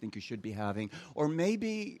job that you think you should be having. Or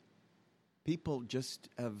maybe people just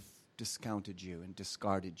have discounted you and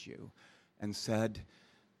discarded you and said,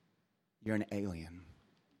 you're an alien.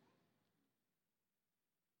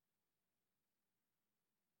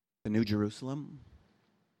 The New Jerusalem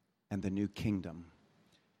and the New Kingdom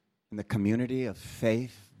and the community of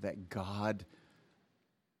faith that God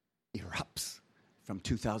erupts from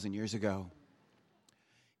 2,000 years ago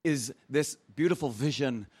is this beautiful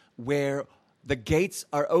vision where the gates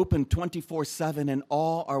are open 24/7 and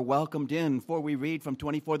all are welcomed in. For we read from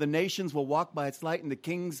 24, the nations will walk by its light and the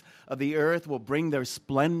kings of the earth will bring their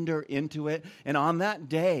splendor into it. And on that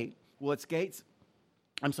day will its gates,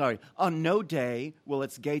 on no day will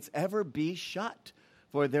its gates ever be shut,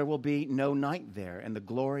 for there will be no night there, and the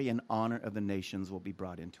glory and honor of the nations will be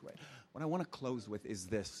brought into it. What I want to close with is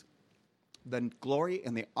this. The glory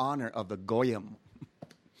and the honor of the Goyim,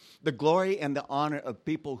 the glory and the honor of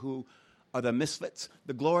people who are the misfits,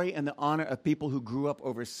 the glory and the honor of people who grew up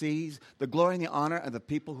overseas, the glory and the honor of the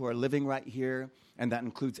people who are living right here, and that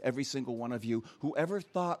includes every single one of you, whoever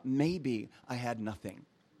thought maybe I had nothing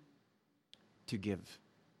to give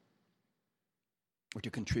or to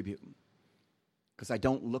contribute because I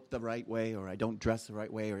don't look the right way, or I don't dress the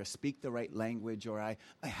right way, or I speak the right language, or I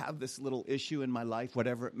have this little issue in my life,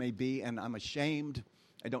 whatever it may be, and I'm ashamed.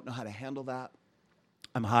 I don't know how to handle that.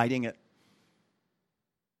 I'm hiding it.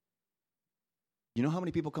 You know how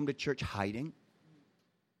many people come to church hiding?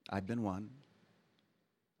 I've been one.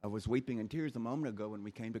 I was weeping in tears a moment ago when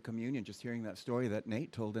we came to communion, just hearing that story that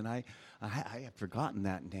Nate told, and I had forgotten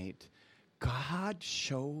that, Nate. God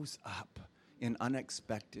shows up in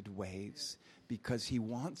unexpected ways because he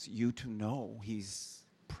wants you to know he's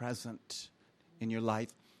present in your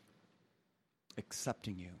life,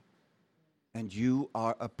 accepting you. And you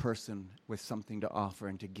are a person with something to offer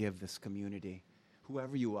and to give this community.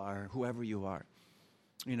 Whoever you are.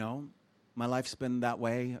 You know, my life's been that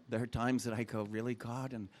way. There are times that I go, really,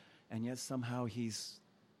 God? And yet somehow he's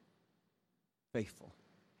faithful,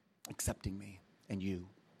 accepting me and you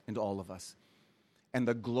and all of us. And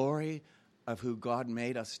the glory of who God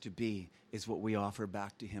made us to be is what we offer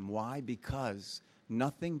back to him. Why? Because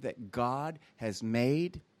nothing that God has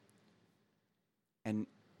made and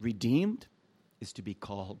redeemed is to be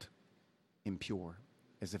called impure,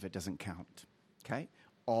 as if it doesn't count. Okay?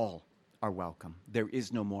 All are welcome. There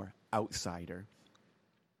is no more outsider.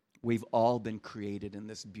 We've all been created in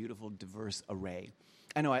this beautiful, diverse array.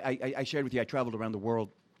 I know I shared with you, I traveled around the world.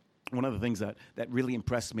 One of the things that really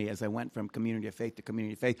impressed me as I went from community of faith to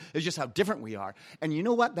community of faith is just how different we are. And you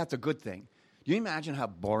know what? That's a good thing. Do you imagine how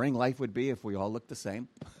boring life would be if we all looked the same?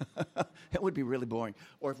 It would be really boring.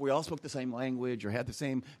 Or if we all spoke the same language or had the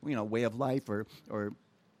same, way of life or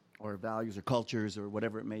values or cultures or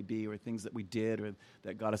whatever it may be, or things that we did or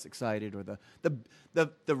that got us excited. Or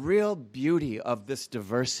the real beauty of this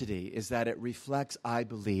diversity is that it reflects, I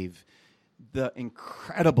believe, the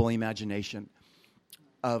incredible imagination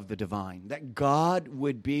of the divine. That God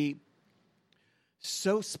would be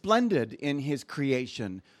so splendid in his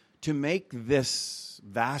creation to make this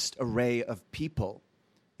vast array of people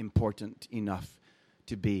important enough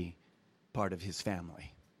to be part of his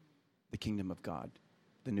family, the kingdom of God,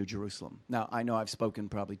 the New Jerusalem. Now, I know I've spoken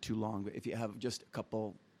probably too long, but if you have just a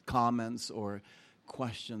couple comments or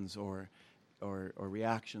questions or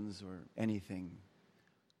reactions or anything,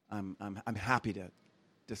 I'm happy to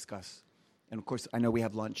discuss. And of course, I know we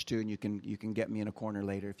have lunch too, and you can get me in a corner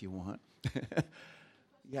later if you want.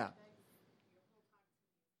 Yeah.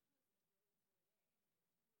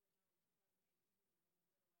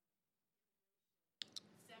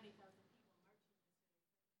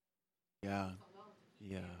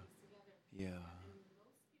 Yeah. Yeah.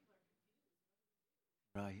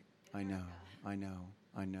 Right. I know.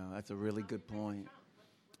 That's a really good point.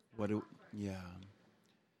 Yeah.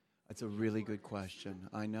 That's a really good question.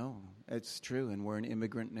 I know. It's true, and we're an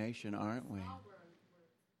immigrant nation, aren't we?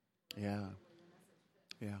 Yeah.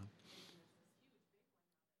 Yeah.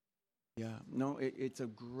 Yeah. No, it's a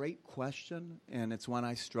great question, and it's one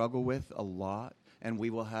I struggle with a lot. And we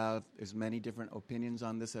will have as many different opinions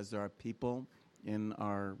on this as there are people in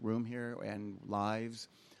our room here and lives.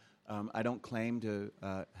 I don't claim to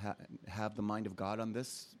have the mind of God on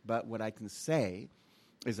this, but what I can say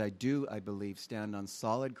is I believe, stand on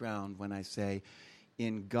solid ground when I say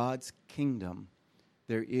in God's kingdom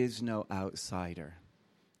there is no outsider,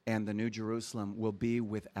 and the New Jerusalem will be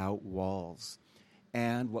without walls.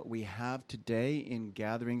 And what we have today in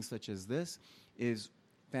gatherings such as this is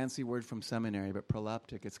fancy word from seminary, but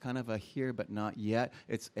proleptic. It's kind of a here but not yet.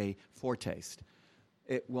 It's a foretaste.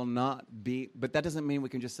 It will not be, but that doesn't mean we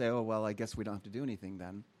can just say, oh, well, I guess we don't have to do anything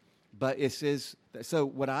then. But it is, so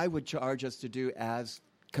what I would charge us to do as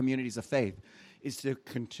communities of faith is to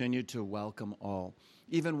continue to welcome all.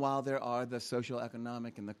 Even while there are the social,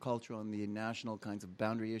 economic, and the cultural and the national kinds of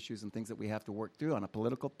boundary issues and things that we have to work through on a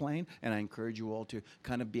political plane, and I encourage you all to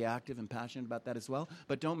kind of be active and passionate about that as well,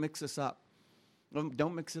 but don't mix us up.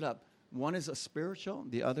 Don't mix it up. One is a spiritual,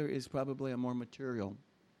 the other is probably a more material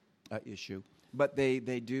issue. But they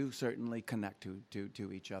do certainly connect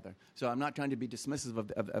to each other. So I'm not trying to be dismissive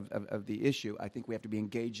of the issue. I think we have to be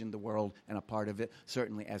engaged in the world and a part of it,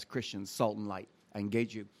 certainly as Christians, salt and light. I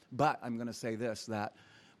engage you. But I'm going to say this, that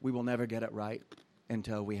we will never get it right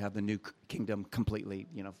until we have the new kingdom completely,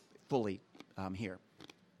 fully here,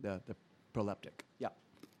 the proleptic. Yeah.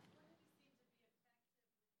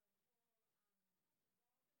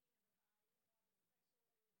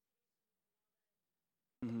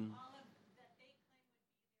 Mm-hmm.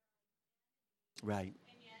 Right.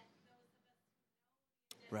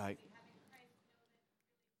 Right.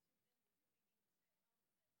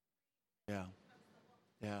 Yeah.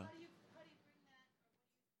 Yeah.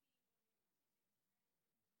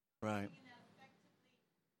 Right.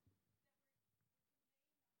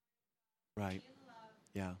 Right.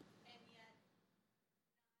 Yeah.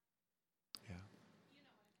 Yeah.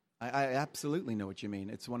 I absolutely know what you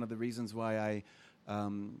mean. It's one of the reasons why I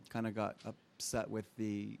kind of got upset with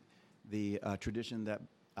the tradition that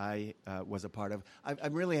I was a part of.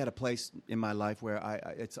 I've really had a place in my life where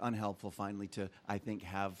it's unhelpful finally to, I think,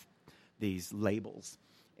 have these labels.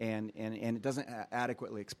 And it doesn't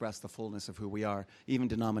adequately express the fullness of who we are, even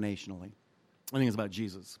denominationally. I think it's about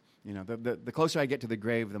Jesus. The closer I get to the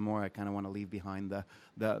grave, the more I kind of want to leave behind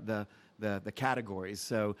the categories.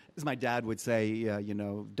 So, as my dad would say,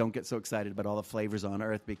 don't get so excited about all the flavors on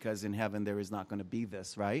earth because in heaven there is not going to be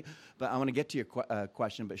this, right? But I want to get to your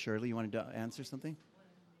question. But Shirley, you wanted to answer something?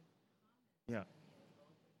 Yeah.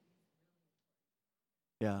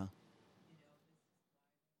 Yeah.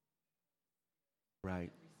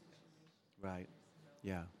 Right. Right.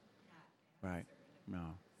 Yeah. Right.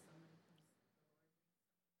 No.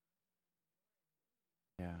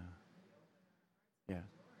 Yeah. Yeah.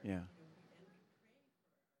 Yeah.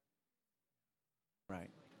 Right.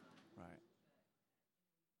 Right.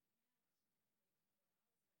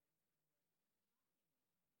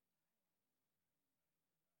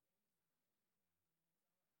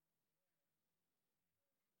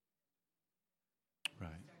 Right.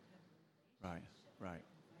 Right. Right.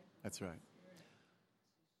 That's right.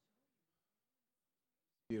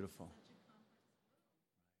 Beautiful.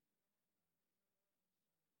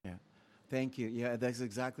 Yeah. Thank you. Yeah, that's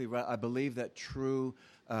exactly right. I believe that true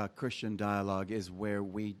Christian dialogue is where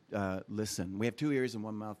we listen. We have two ears and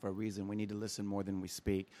one mouth for a reason. We need to listen more than we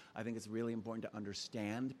speak. I think it's really important to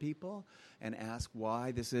understand people and ask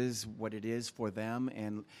why this is what it is for them.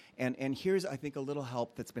 And here's, I think, a little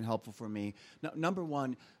help that's been helpful for me. Number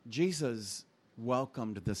one, Jesus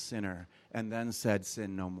welcomed the sinner and then said,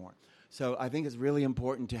 sin no more. So I think it's really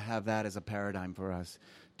important to have that as a paradigm for us,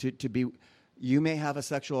 to be. You may have a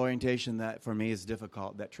sexual orientation that for me is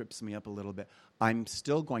difficult, that trips me up a little bit. I'm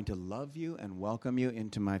still going to love you and welcome you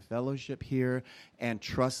into my fellowship here and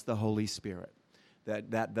trust the Holy Spirit. You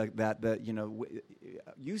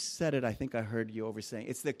said it, I think I heard you over saying,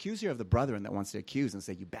 it's the accuser of the brethren that wants to accuse and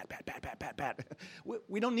say, you bad, bad, bad, bad, bad, bad.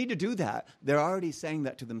 We don't need to do that. They're already saying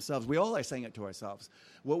that to themselves. We all are saying it to ourselves.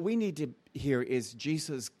 What we need to hear is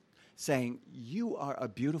Jesus saying, you are a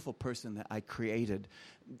beautiful person that I created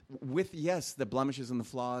with, yes, the blemishes and the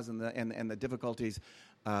flaws and the difficulties,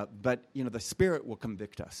 but, the Spirit will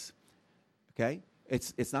convict us, okay?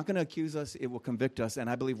 It's not going to accuse us. It will convict us, and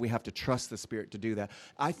I believe we have to trust the Spirit to do that.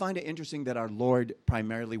 I find it interesting that our Lord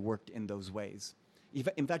primarily worked in those ways.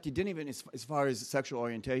 In fact, he didn't even, as far as sexual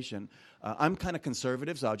orientation, I'm kind of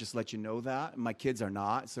conservative, so I'll just let you know that. My kids are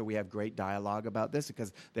not, so we have great dialogue about this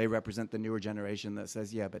because they represent the newer generation that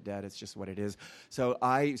says, yeah, but Dad, it's just what it is. So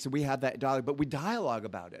we have that dialogue, but we dialogue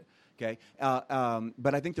about it, okay?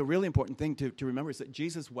 But I think the really important thing to remember is that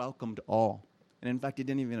Jesus welcomed all. And in fact, he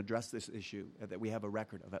didn't even address this issue that we have a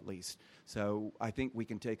record of, at least. So I think we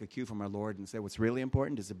can take a cue from our Lord and say what's really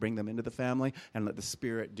important is to bring them into the family and let the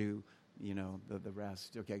Spirit do the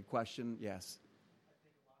rest. Okay, question? Yes.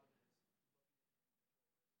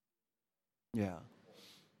 Yeah.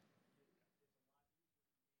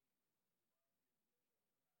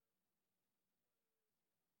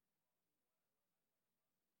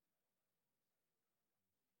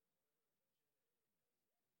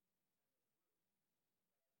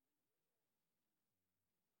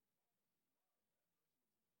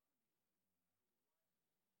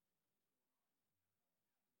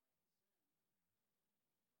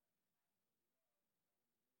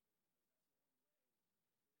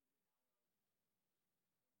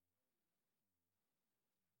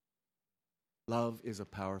 Love is a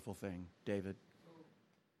powerful thing, David.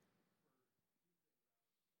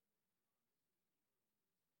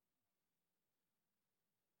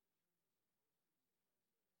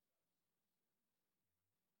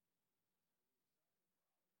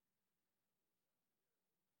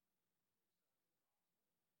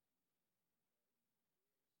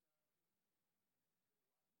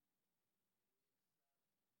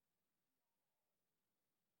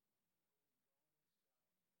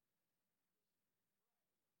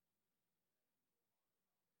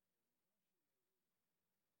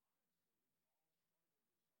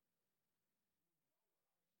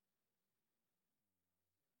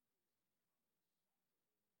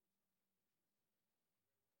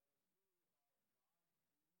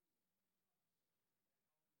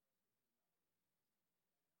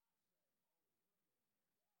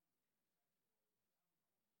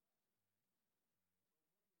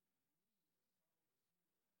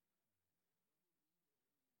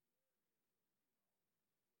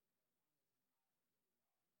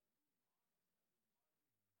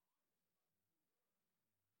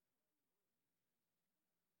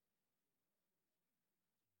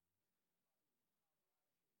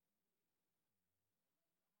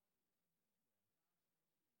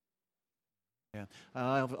 Yeah,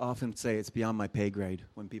 I often say it's beyond my pay grade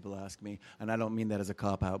when people ask me, and I don't mean that as a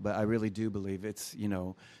cop out, but I really do believe it's,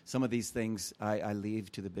 some of these things I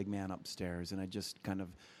leave to the big man upstairs, and I just kind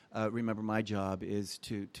of remember my job is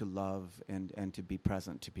to love and to be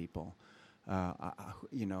present to people.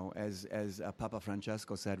 As Papa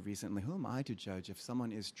Francesco said recently, who am I to judge if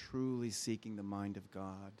someone is truly seeking the mind of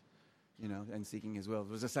God, and seeking His will?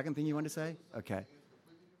 Was there a second thing you wanted to say? Okay.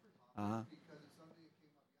 Uh huh.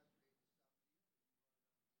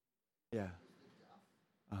 Yeah.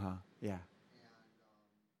 Uh huh. Yeah.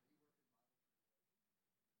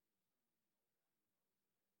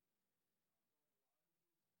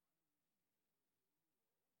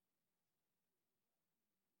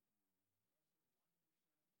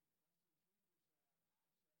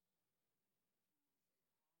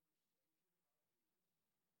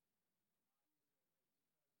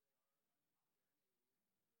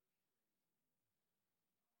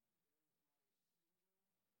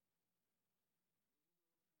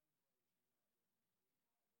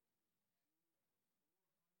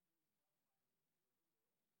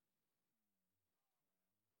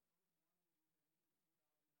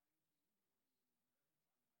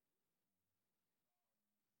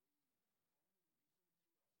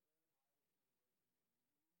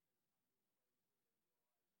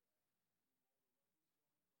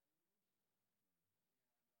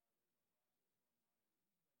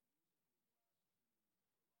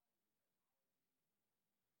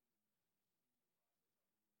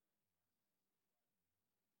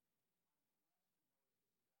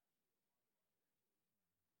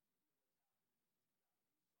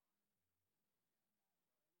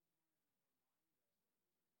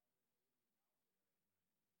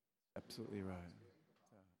 Absolutely right.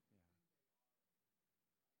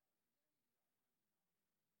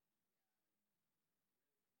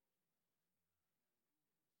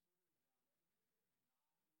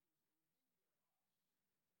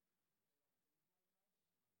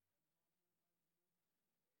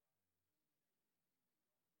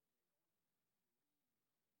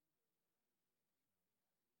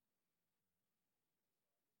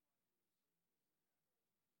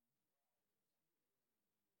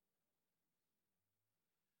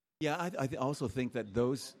 Yeah, also think that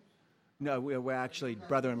those. No, we're actually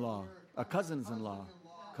brother-in-law, cousins-in-law,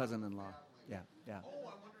 cousin-in-law. Yeah, yeah,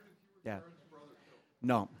 yeah.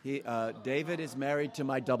 No, David is married to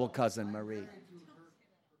my double cousin Marie.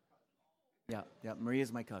 Yeah, yeah. Marie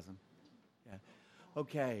is my cousin. Yeah.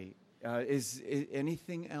 Okay. Is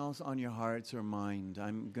anything else on your hearts or mind?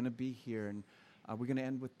 I'm going to be here, and are we going to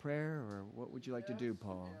end with prayer, or what would you like to do,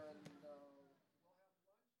 Paul?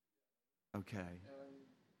 Okay.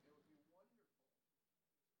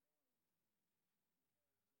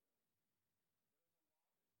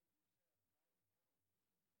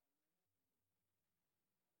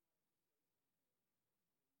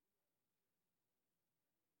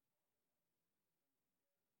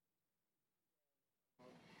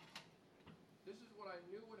 This is what I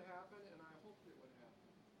knew would happen, and I hoped it would happen,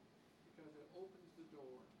 because it opens the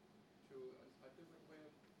door to a different way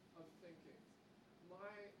of thinking.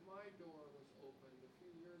 My door was opened a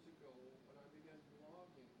few years ago when I began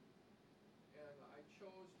blogging, and I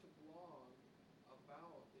chose to blog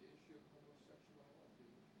about the issue of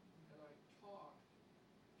homosexuality, and I talked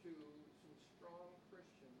to some strong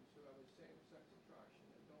Christians who have a same-sex attraction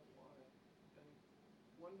and don't want it, and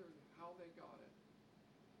wondered how they got it.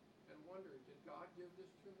 And wonder, did God give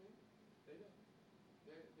this to me? They didn't.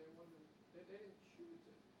 They wondered, they didn't choose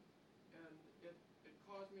it. And it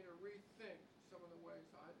caused me to rethink some of the ways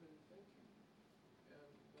I've been thinking.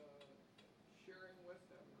 And sharing with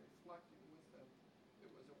them, reflecting with them,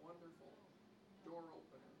 it was a wonderful door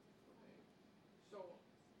opener for me. So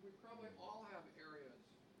we probably all have areas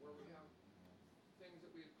where we have things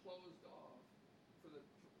that we have closed off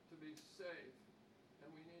to be safe,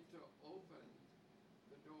 and we need to open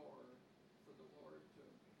the door for the Lord to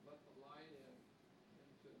let the light in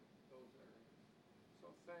into those areas.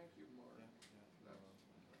 So thank you, Mark.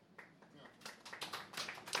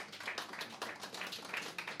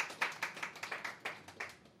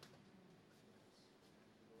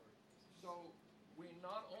 So we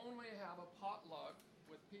not only have a potluck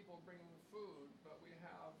with people bringing food, but we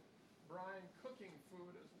have Brian cooking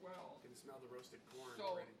food as well. You can smell the roasted corn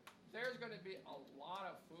So already. there's going to be a lot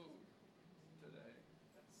of food today.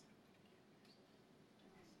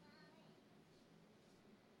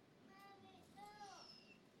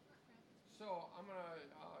 So I'm going to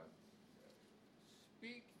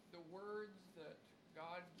speak the words that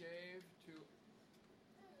God gave to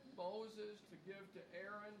Moses, to give to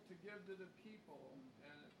Aaron, to give to the people.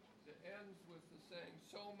 And it ends with the saying,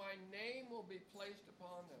 so my name will be placed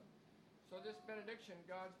upon them. So this benediction,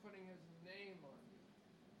 God's putting his name on you.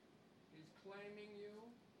 He's claiming you.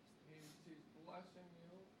 He's blessing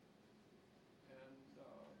you. And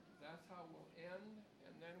that's how we'll end.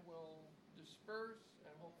 And then we'll disperse,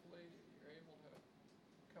 and hopefully you're able to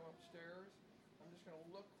come upstairs. I'm just going to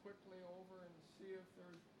look quickly over and see if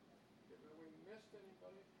we missed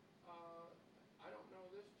anybody. I don't know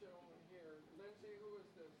this gentleman here. Lindsay, who is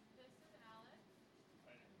this? This is Alex.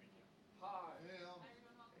 Hi. Yeah.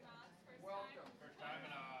 Everyone welcome Alex. First Welcome. time. First time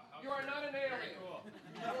in a house. You are not an alien. Very cool.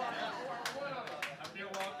 You are one of us. I feel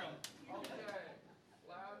welcome. Okay.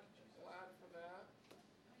 Glad for that.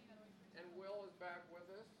 And Will is back with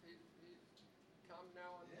us. He's come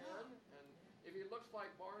now and then. And if he looks like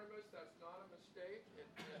Barnabas, that's not a mistake. It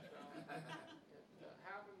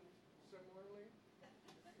happened similarly.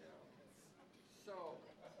 Yeah. So,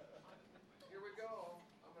 here we go.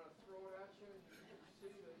 I'm going to throw it at you, and you can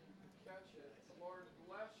see that you can catch it. The Lord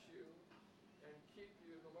bless you and keep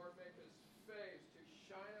you. The Lord make his face to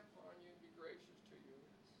shine upon you and be gracious to you.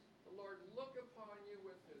 The Lord look upon you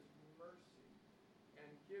with his mercy and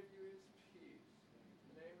give you his